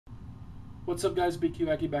What's up, guys?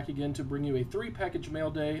 BQAGGIE back again to bring you a 3-package mail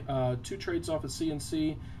day, 2 trades off of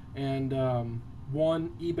CNC, and 1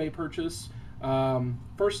 eBay purchase.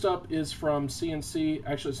 First up is from CNC.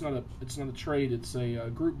 Actually, it's not a trade. It's a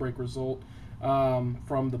group break result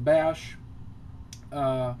from the Bash.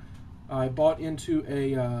 I bought into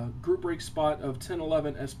a group break spot of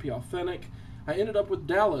 1011 SP Authentic. I ended up with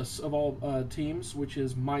Dallas of all teams, which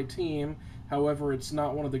is my team. However, it's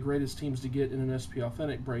not one of the greatest teams to get in an SP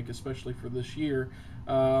Authentic break, especially for this year.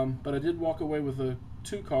 But I did walk away with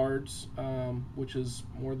 2 cards, which is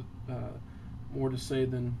more to say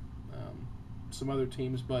than some other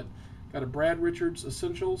teams. But got a Brad Richards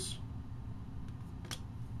Essentials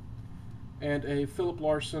and a Philip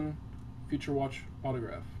Larson Future Watch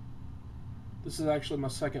autograph. This is actually my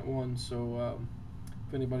second one, so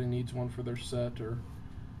if anybody needs one for their set or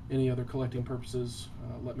any other collecting purposes,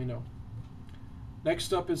 let me know.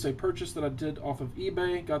 Next up is a purchase that I did off of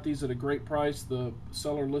eBay. Got these at a great price. The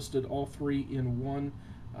seller listed all 3 in one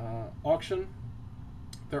auction.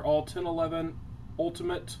 They're all 1011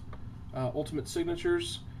 Ultimate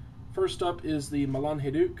signatures. First up is the Milan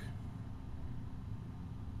Hajduk.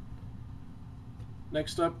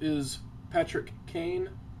 Next up is Patrick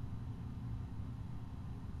Kane.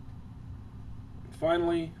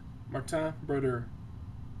 Finally, Martin Brodeur.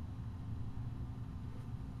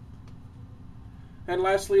 And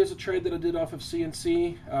lastly is a trade that I did off of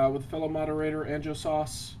CNC with fellow moderator Anjo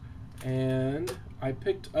Sauce. And I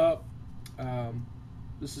picked up,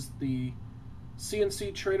 this is the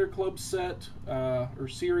CNC Trader Club set or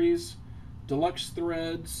series, Deluxe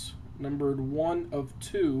Threads, numbered 1 of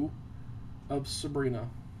 2 of Sabrina.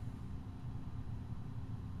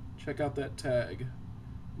 Check out that tag.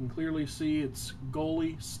 You can clearly see it's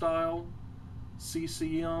goalie style,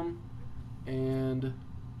 CCM, and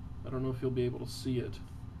I don't know if you'll be able to see it,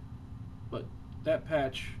 but that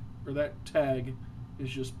patch, or that tag, is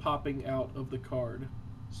just popping out of the card.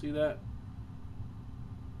 See that?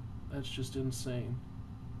 That's just insane.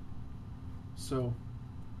 So,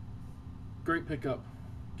 great pickup.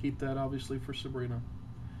 Keep that, obviously, for Sabrina.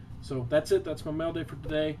 So, that's it. That's my mail day for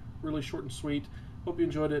today. Really short and sweet. Hope you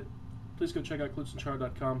enjoyed it. Please go check out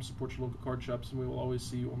klutzenchar.com, support your local card shops, and we will always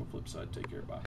see you on the flip side. Take care. Bye.